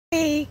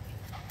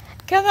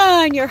Come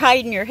on, you're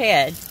hiding your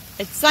head.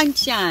 It's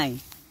sunshine.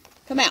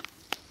 Come out.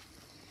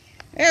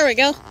 There we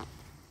go.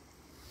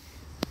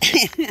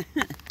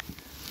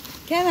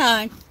 Come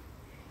on.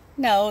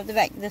 No,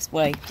 back this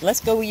way.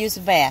 Let's go use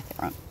the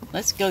bathroom.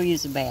 Let's go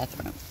use the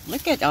bathroom.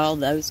 Look at all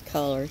those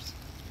colors.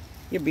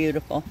 You're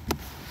beautiful.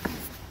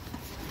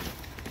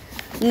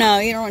 No,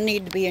 you don't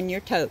need to be in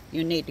your tote.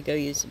 You need to go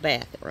use the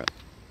bathroom.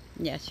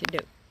 Yes, you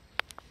do.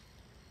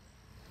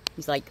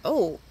 He's like,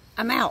 oh,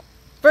 I'm out.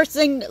 First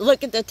thing,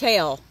 look at the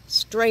tail.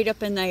 Straight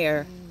up in the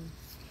air.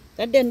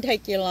 That didn't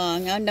take you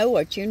long. I know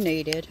what you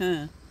needed,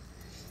 huh?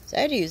 So I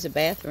had to use the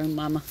bathroom,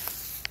 Mama.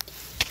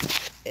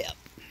 Yep.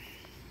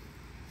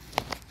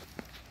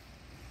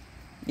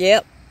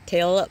 Yep,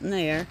 tail up in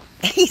there.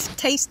 He's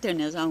tasting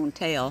his own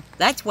tail.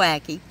 That's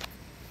wacky.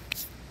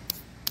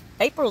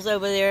 April's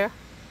over there.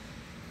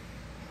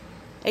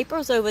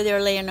 April's over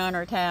there laying on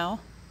her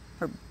towel,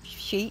 her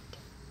sheet.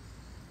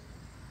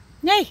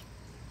 Hey,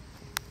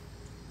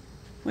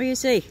 what do you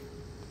see?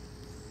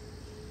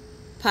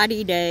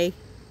 Potty day.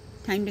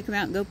 Time to come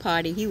out and go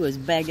potty. He was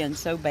begging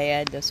so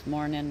bad this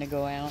morning to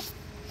go out.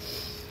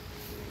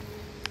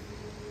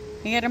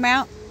 You get him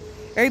out?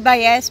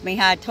 Everybody asked me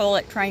how I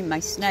toilet trained my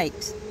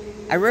snakes.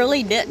 I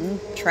really didn't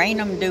train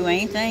them to do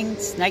anything.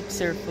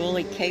 Snakes are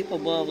fully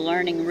capable of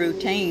learning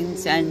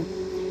routines, and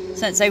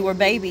since they were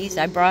babies,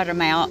 I brought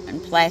them out in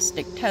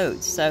plastic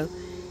totes. So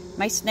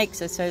my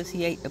snakes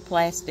associate the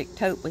plastic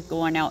tote with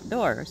going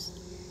outdoors.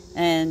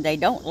 And they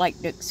don't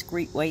like to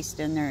excrete waste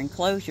in their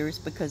enclosures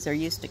because they're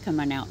used to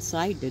coming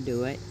outside to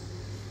do it.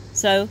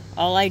 So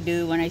all I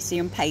do when I see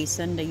them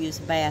pacing to use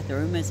the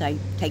bathroom is I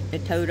take the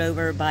tote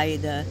over by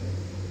the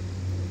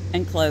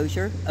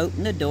enclosure,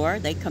 open the door,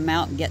 they come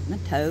out and get in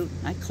the tote.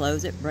 I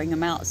close it, bring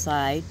them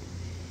outside.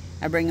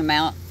 I bring them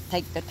out,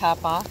 take the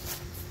top off.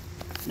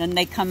 Then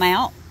they come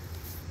out,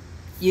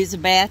 use the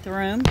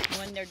bathroom.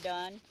 When they're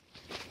done,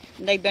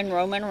 they've been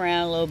roaming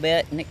around a little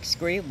bit and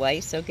excrete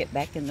away, so get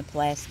back in the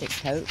plastic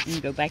tote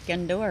and go back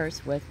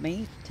indoors with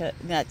me.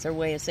 That's their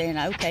way of saying,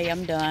 okay,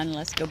 I'm done,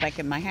 let's go back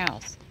in my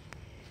house.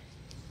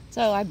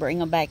 So I bring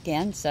them back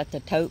in, set the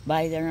tote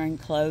by their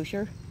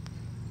enclosure,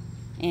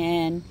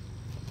 and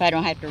if I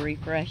don't have to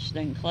refresh the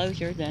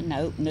enclosure, then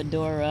I open the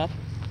door up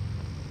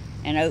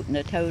and open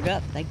the tote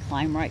up. They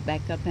climb right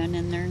back up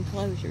in their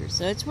enclosure.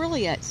 So it's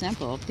really that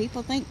simple.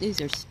 People think these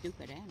are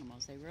stupid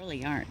animals. They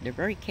really aren't. They're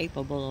very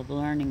capable of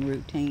learning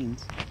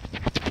routines.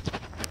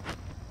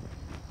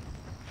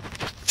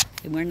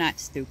 And we're not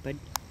stupid.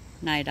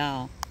 Not at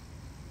all.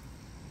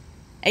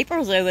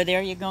 April's over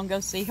there. You gonna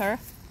go see her?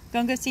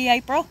 Gonna go see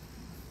April?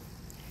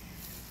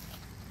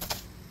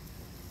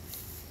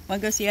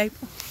 Wanna go see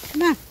April?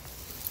 Come on.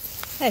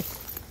 Hey.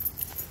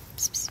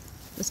 Psst, psst.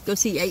 Let's go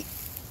see April.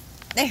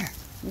 There.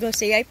 Go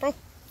see April.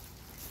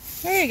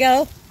 There you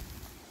go.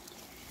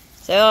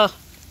 So,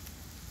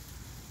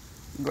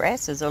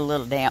 grass is a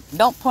little damp.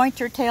 Don't point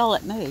your tail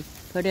at me.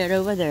 Put it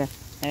over there.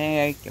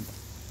 There you go.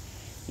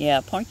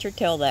 Yeah, point your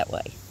tail that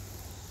way.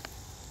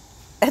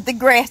 The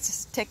grass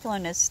is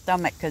tickling his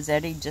stomach because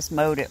Eddie just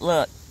mowed it.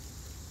 Look.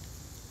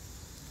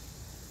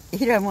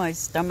 He doesn't want his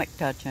stomach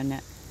touching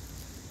it.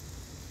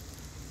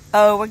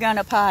 Oh, we're going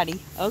to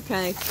potty.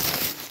 Okay.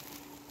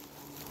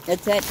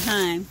 It's that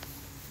time.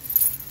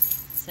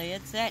 Say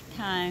it's that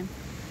time.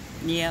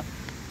 Yep.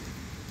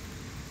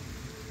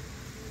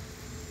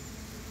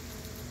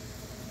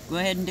 Go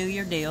ahead and do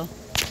your deal.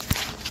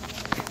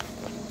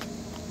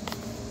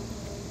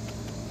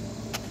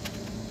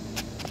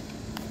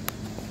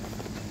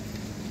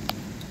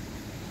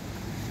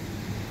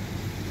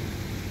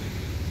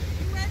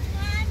 You read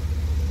mine?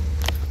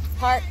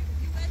 Heart.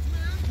 You read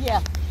mine?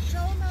 Yeah. Show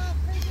him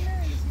Crazy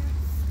Mary is here.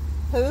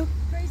 Who?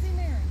 Crazy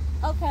Mary.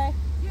 Okay.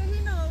 Yeah, he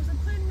knows. I'm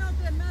putting out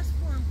that mess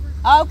for him.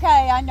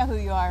 Okay, I know who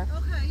you are.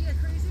 Okay, yeah,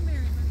 Crazy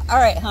Mary. All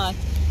right, hon.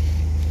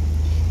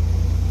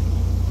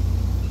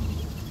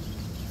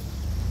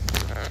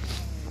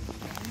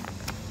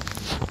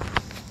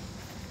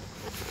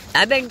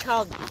 I've been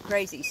called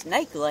Crazy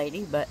Snake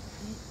Lady, but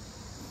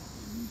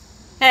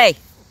hey,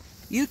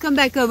 you come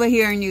back over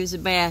here and use the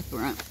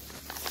bathroom.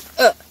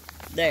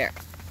 There.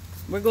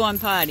 We're going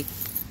potty.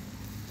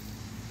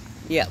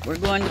 Yeah, we're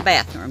going to the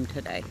bathroom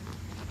today.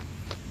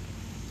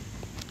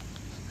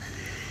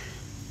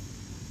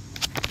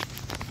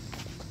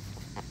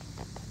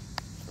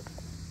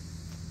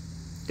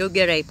 Go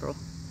get April.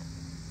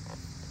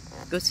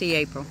 Go see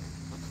April.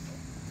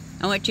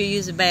 I want you to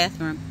use the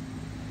bathroom.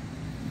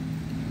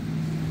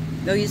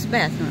 Go use the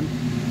bathroom.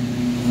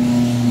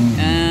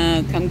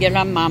 Come get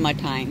on mama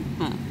time,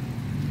 huh?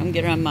 Come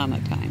get on mama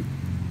time.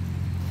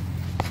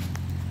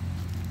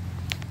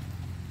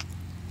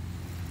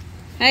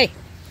 Hey.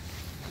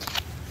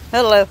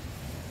 Hello.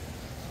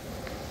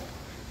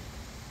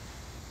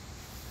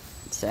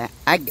 So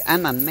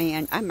I'm a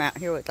man. I'm out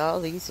here with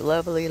all these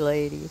lovely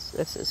ladies.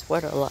 This is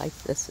what a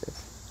life this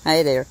is.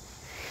 Hey there.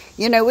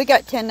 You know, we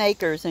got 10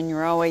 acres and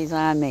you're always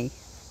on me.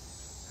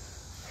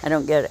 I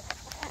don't get it.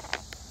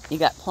 You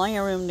got plenty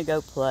of room to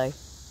go play.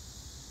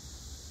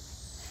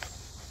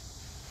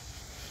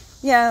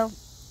 You know,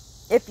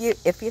 if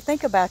you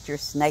think about your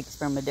snakes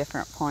from a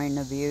different point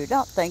of view,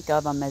 don't think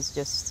of them as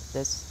just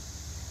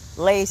this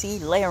lazy,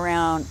 lay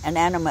around,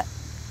 inanimate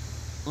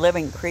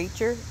living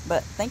creature,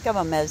 but think of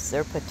them as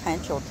their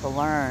potential to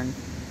learn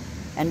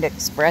and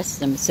express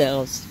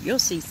themselves. You'll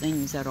see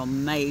things that'll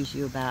amaze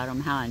you about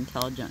them, how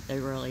intelligent they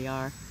really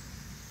are.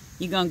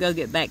 You gonna go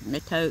get back in the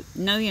tote?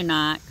 No, you're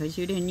not, because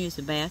you didn't use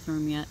the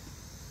bathroom yet.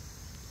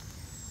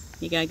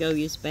 You gotta go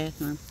use the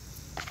bathroom.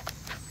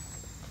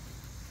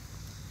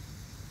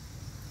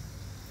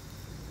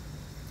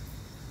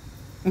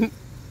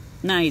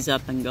 Now he's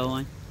up and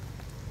going.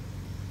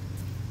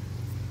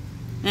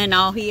 And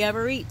all he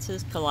ever eats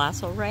is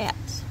colossal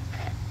rats.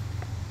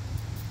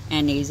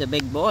 And he's a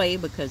big boy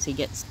because he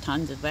gets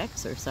tons of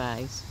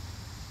exercise.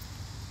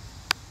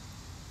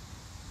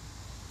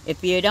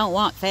 If you don't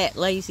want fat,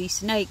 lazy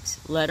snakes,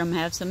 let them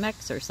have some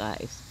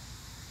exercise.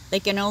 They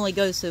can only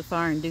go so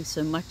far and do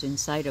so much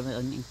inside of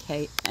an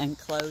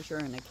enclosure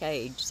and a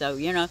cage. So,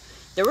 you know,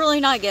 they're really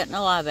not getting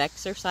a lot of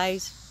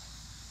exercise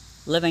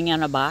living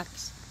in a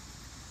box.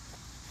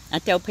 I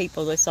tell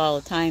people this all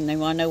the time. They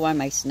want to know why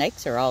my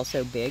snakes are all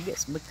so big.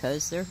 It's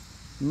because they're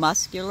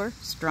muscular,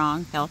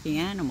 strong, healthy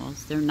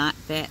animals. They're not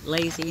fat,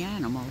 lazy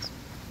animals.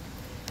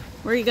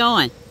 Where are you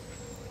going?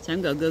 So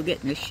I'm going to go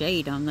get in the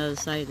shade on the other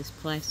side of this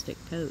plastic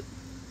tote.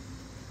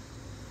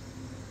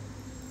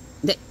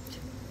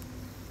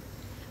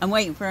 I'm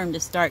waiting for him to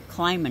start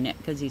climbing it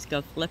because he's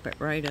going to flip it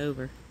right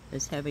over,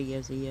 as heavy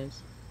as he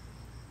is.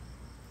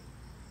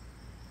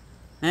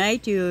 Hi,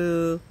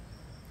 you.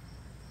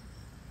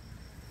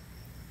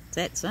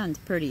 That sun's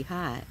pretty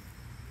hot.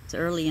 It's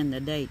early in the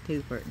day,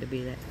 too, for it to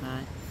be that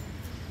hot.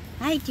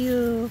 Hi,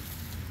 you.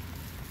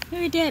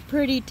 Look at that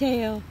pretty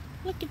tail.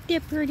 Look at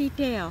that pretty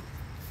tail.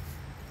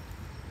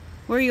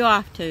 Where are you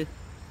off to?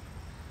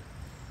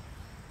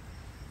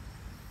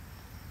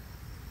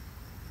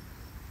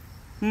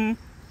 Where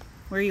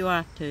are you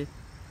off to?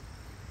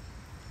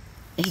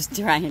 He's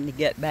trying to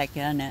get back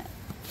in it.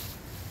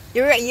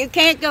 You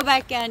can't go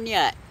back in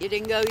yet. You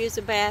didn't go use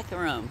the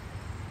bathroom.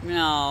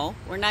 No,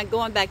 we're not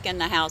going back in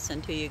the house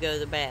until you go to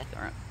the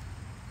bathroom.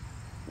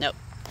 Nope.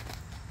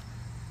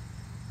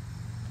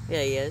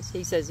 Yeah, he is.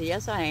 He says,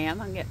 yes, I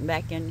am. I'm getting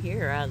back in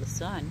here out of the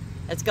sun.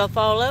 It's going to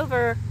fall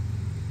over.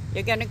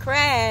 You're going to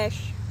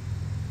crash.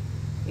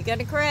 You're going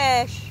to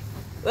crash.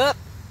 Whoop,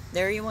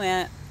 there you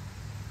went.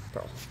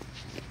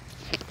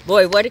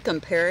 Boy, what a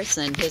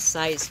comparison, his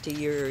size to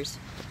yours.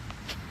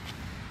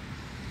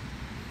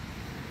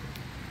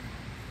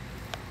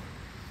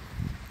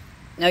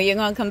 No, you're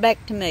going to come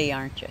back to me,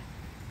 aren't you?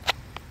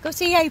 Go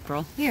see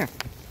April. Here.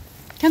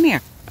 Come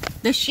here.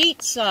 The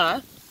sheet's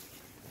soft.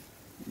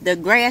 The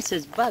grass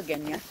is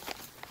bugging you.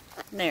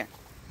 There.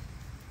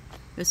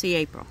 Go see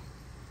April.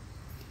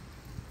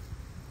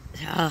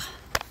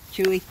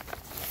 Chewy.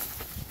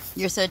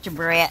 You're such a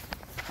brat.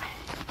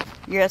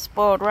 You're a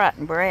spoiled,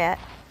 rotten brat.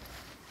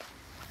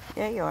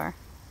 Yeah, you are.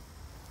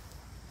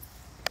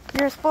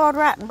 You're a spoiled,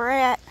 rotten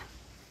brat.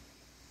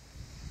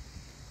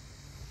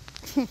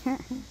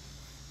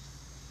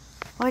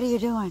 What are you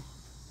doing?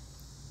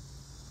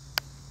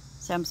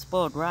 So I'm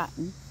spoiled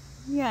rotten.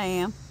 Yeah, I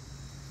am.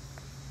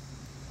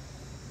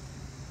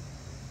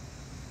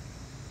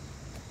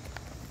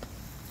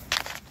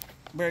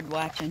 Bird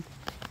watching.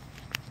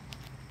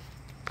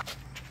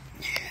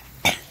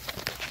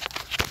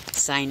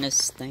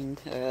 Sinus thing.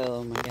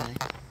 Oh my God.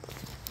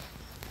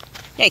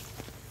 Hey,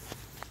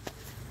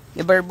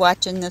 you bird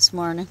watching this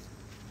morning?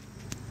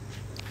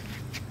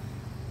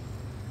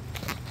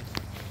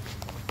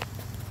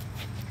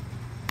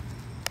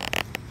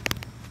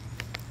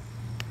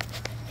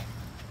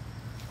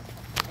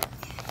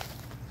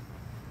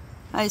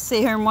 I sit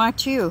here and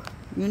watch you.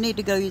 You need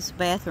to go use the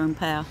bathroom,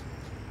 pal.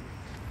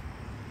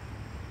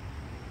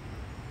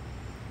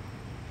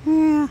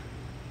 Yeah.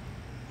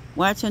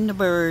 Watching the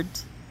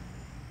birds.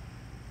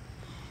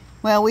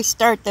 Well, we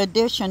start the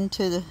addition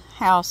to the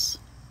house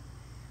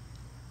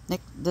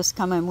this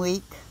coming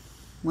week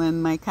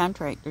when my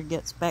contractor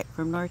gets back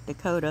from North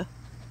Dakota.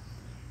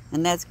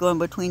 And that's going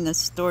between the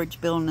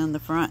storage building in the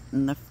front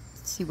and the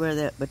see where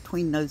that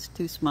between those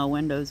two small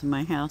windows in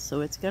my house.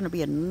 So it's going to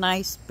be a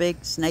nice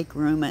big snake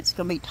room. It's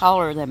going to be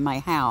taller than my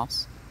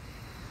house.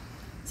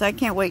 So I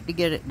can't wait to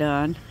get it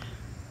done.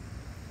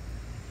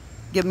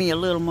 Give me a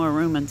little more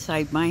room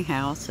inside my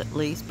house at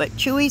least. But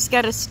Chewy's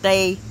got to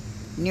stay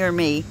near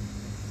me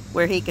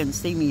where he can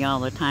see me all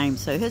the time.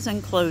 So his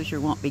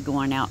enclosure won't be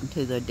going out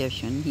into the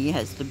addition. He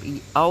has to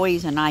be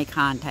always in eye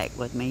contact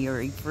with me or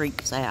he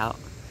freaks out.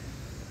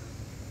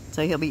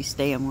 So he'll be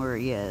staying where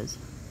he is.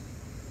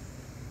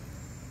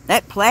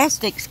 That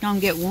plastic's gonna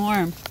get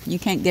warm. You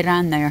can't get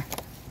on there.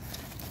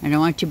 I don't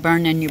want you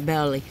burning your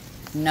belly.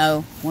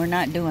 No, we're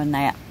not doing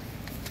that.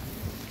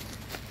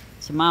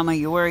 So Mama,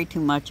 you worry too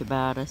much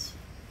about us.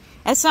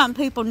 That's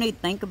something people need to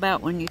think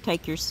about when you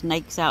take your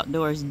snakes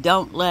outdoors.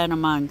 Don't let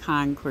them on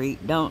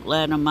concrete. Don't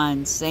let them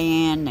on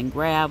sand and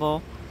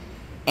gravel,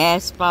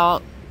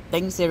 asphalt,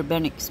 things that have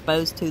been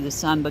exposed to the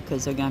sun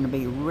because they're going to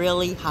be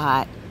really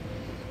hot.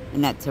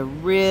 And that's a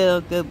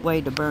real good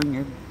way to burn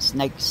your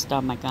snake's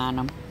stomach on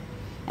them.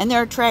 And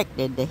they're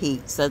attracted to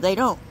heat, so they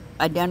don't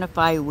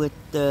identify with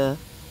the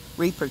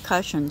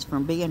repercussions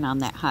from being on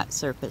that hot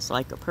surface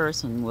like a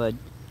person would.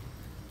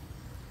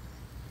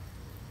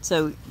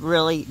 So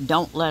really,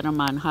 don't let them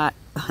on hot.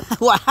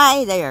 Well,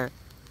 hi there.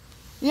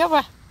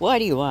 Yeah, what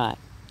do you want?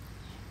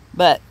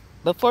 But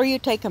before you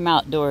take them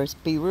outdoors,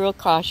 be real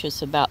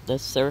cautious about the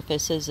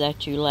surfaces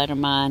that you let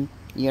them on.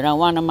 You don't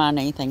want them on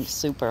anything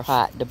super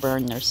hot to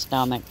burn their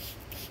stomach,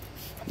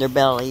 their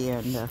belly,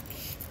 and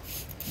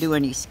do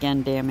any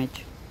skin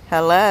damage.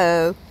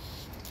 Hello?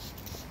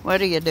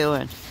 What are you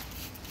doing?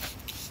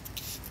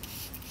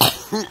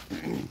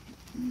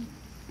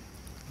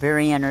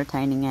 Very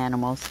entertaining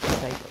animals, to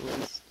say the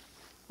least.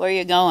 Where are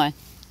you going?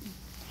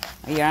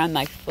 Oh, you're on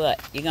my foot.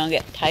 You're going to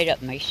get tied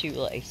up in my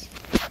shoelace.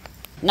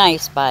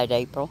 Nice bite,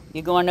 April.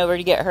 You going over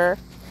to get her?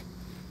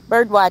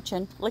 Bird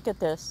watching. Look at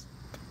this.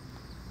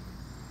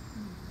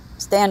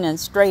 Standing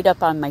straight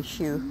up on my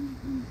shoe.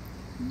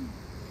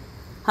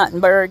 Hunting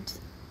birds.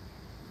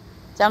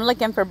 So I'm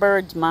looking for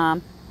birds,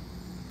 Mom.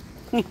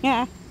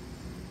 You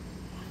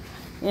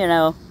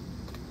know,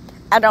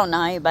 I don't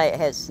know anybody that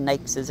has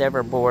snakes is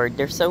ever bored.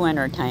 They're so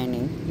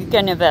entertaining. You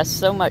can invest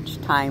so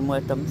much time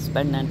with them,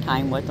 spending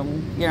time with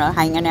them, you know,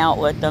 hanging out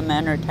with them,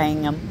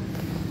 entertaining them.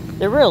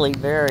 They're really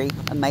very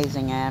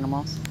amazing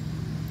animals.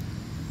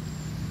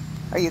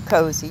 Are you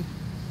cozy?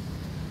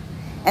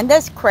 And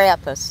this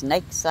crap of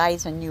snakes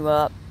sizing you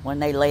up when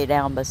they lay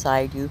down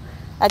beside you,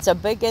 that's the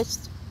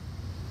biggest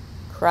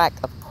crack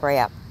of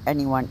crap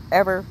anyone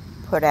ever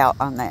put out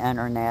on the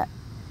internet.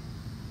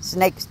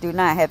 Snakes do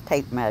not have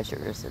tape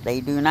measures.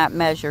 They do not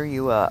measure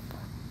you up.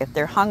 If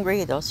they're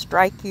hungry, they'll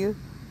strike you,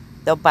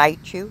 they'll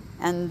bite you,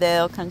 and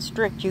they'll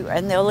constrict you,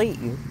 and they'll eat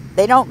you.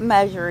 They don't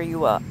measure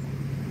you up.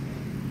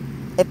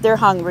 If they're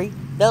hungry,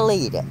 they'll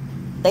eat it.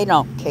 They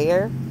don't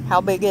care how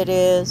big it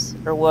is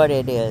or what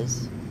it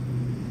is.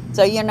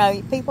 So, you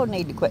know, people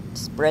need to quit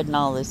spreading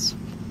all this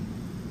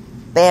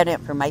bad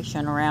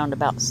information around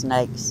about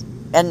snakes.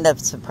 And the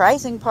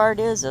surprising part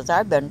is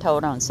I've been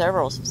told on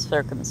several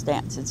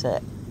circumstances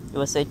that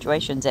with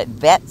situations that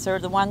vets are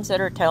the ones that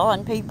are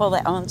telling people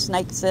that own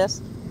snakes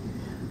this.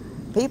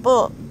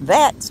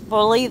 Vets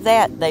believe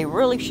that they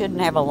really shouldn't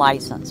have a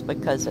license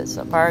because it's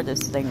the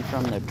farthest thing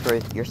from the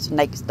truth. Your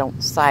snakes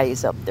don't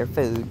size up their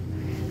food.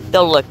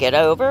 They'll look it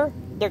over.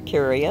 They're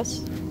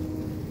curious.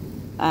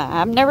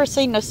 I've never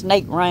seen a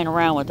snake running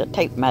around with a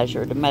tape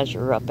measure to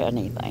measure up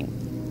anything.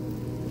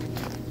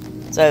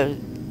 So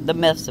the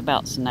myths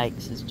about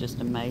snakes is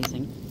just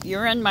amazing.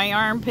 You're in my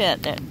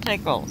armpit. That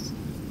tickles.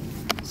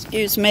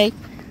 Excuse me.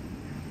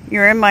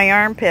 You're in my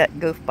armpit,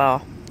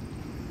 goofball.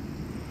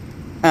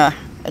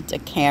 It's a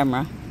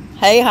camera.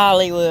 Hey,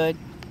 Hollywood.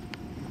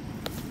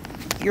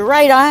 You're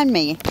right on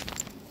me.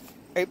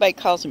 Everybody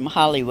calls him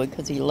Hollywood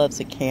because he loves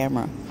the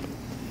camera.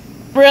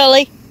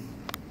 Really?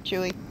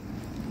 Chewy.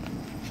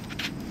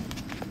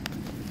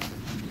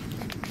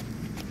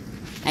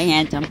 Hey,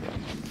 handsome.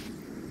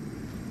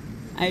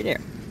 Hi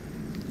there.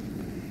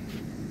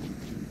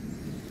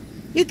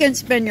 You can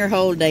spend your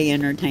whole day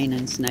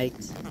entertaining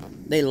snakes.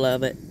 They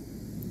love it.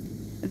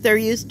 If they're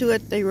used to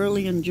it, they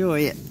really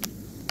enjoy it.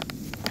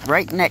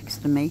 Right next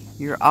to me.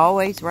 You're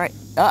always right.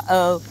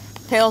 Uh-oh.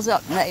 Tail's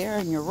up in the air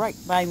and you're right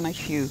by my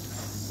shoe.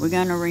 We're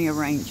going to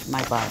rearrange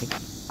my body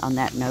on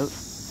that note.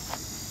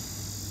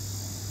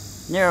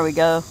 There we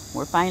go.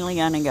 We're finally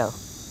going to go.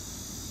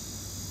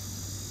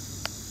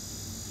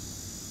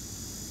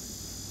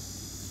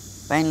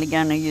 Finally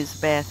going to use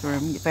the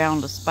bathroom. You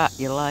found a spot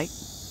you like.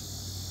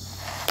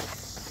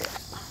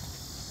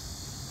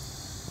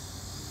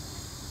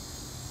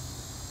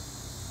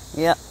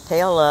 Yep,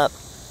 tail up.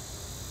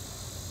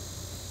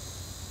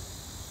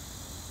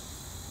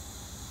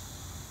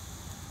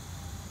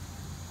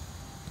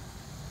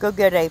 Go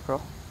get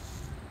April.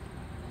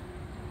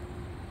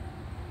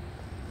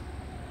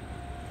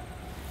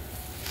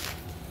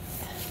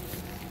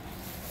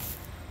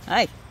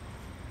 Hi.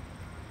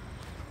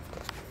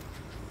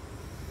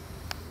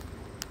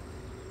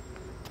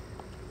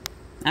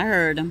 I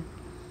heard them.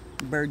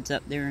 Birds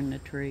up there in the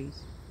trees.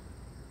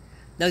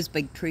 Those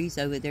big trees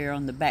over there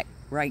on the back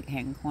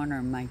right-hand corner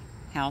of my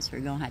house are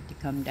going to have to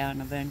come down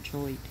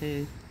eventually,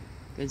 too.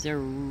 Because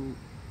they're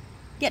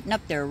getting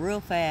up there real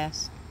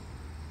fast.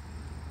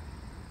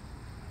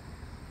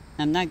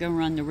 I'm not going to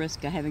run the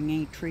risk of having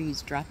any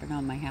trees dropping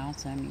on my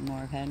house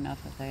anymore. I've had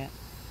enough of that.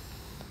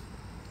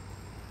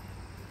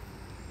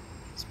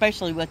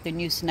 Especially with the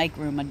new snake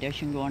room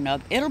addition going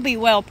up. It'll be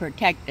well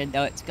protected,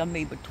 though. It's going to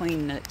be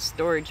between the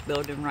storage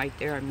building right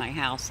there and my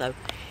house. So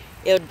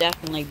it'll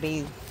definitely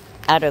be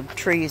out of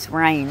trees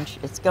range.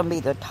 It's going to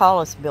be the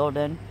tallest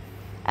building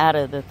out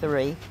of the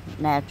three,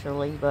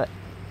 naturally. But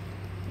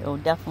it'll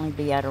definitely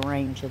be out of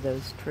range of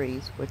those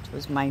trees, which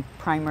was my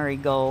primary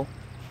goal.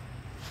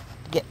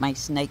 Get my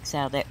snakes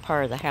out of that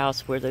part of the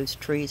house where those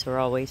trees are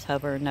always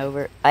hovering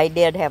over. I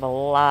did have a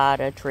lot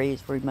of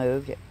trees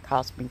removed. It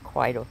cost me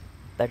quite a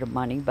bit of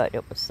money, but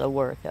it was so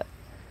worth it.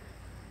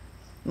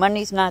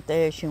 Money's not the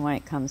issue when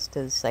it comes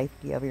to the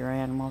safety of your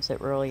animals.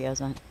 It really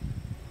isn't.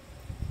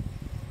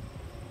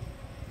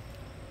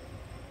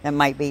 That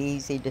might be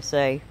easy to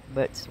say,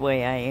 but it's the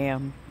way I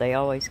am. They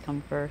always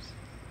come first.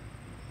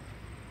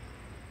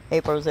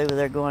 April's over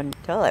there going,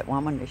 tell that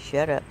woman to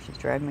shut up. She's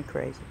driving me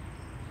crazy.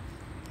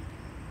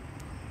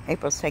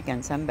 April's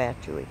taking some bath,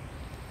 Chewy.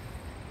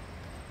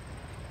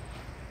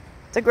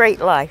 It's a great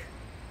life.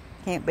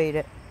 Can't beat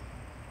it.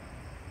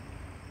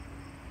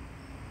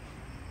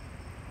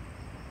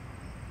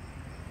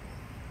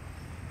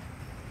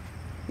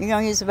 You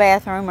gonna use the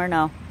bathroom or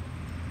no?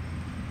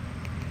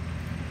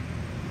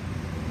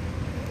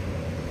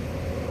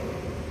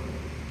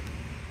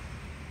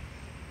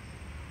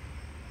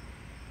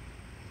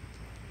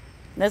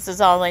 This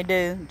is all they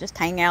do, just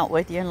hang out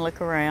with you and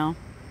look around.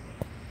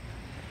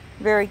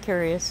 Very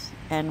curious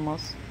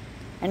animals.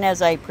 And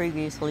as I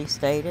previously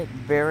stated,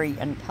 very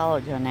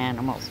intelligent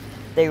animals.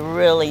 They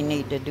really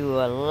need to do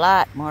a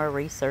lot more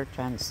research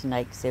on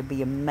snakes. They'd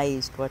be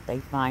amazed what they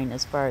find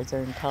as far as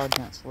their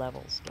intelligence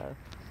levels go.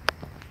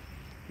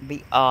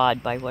 Be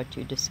awed by what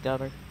you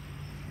discover.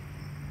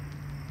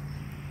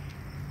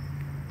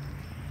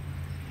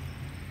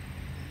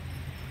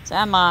 So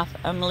I'm off.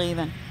 I'm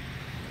leaving.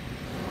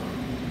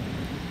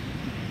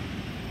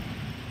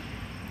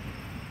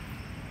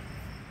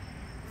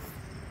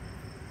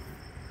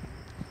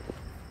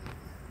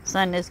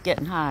 Sun is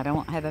getting hot. I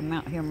won't have him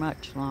out here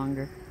much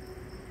longer.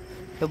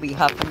 He'll be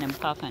huffing and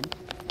puffing.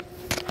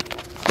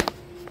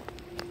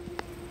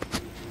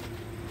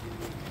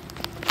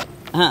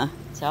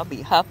 So I'll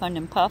be huffing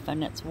and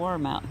puffing. It's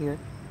warm out here.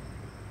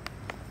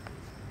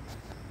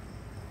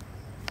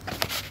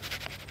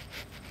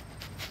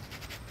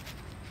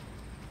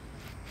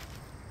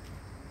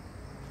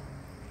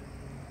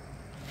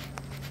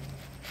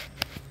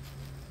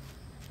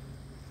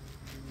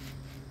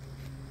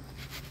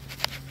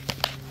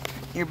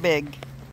 You're big.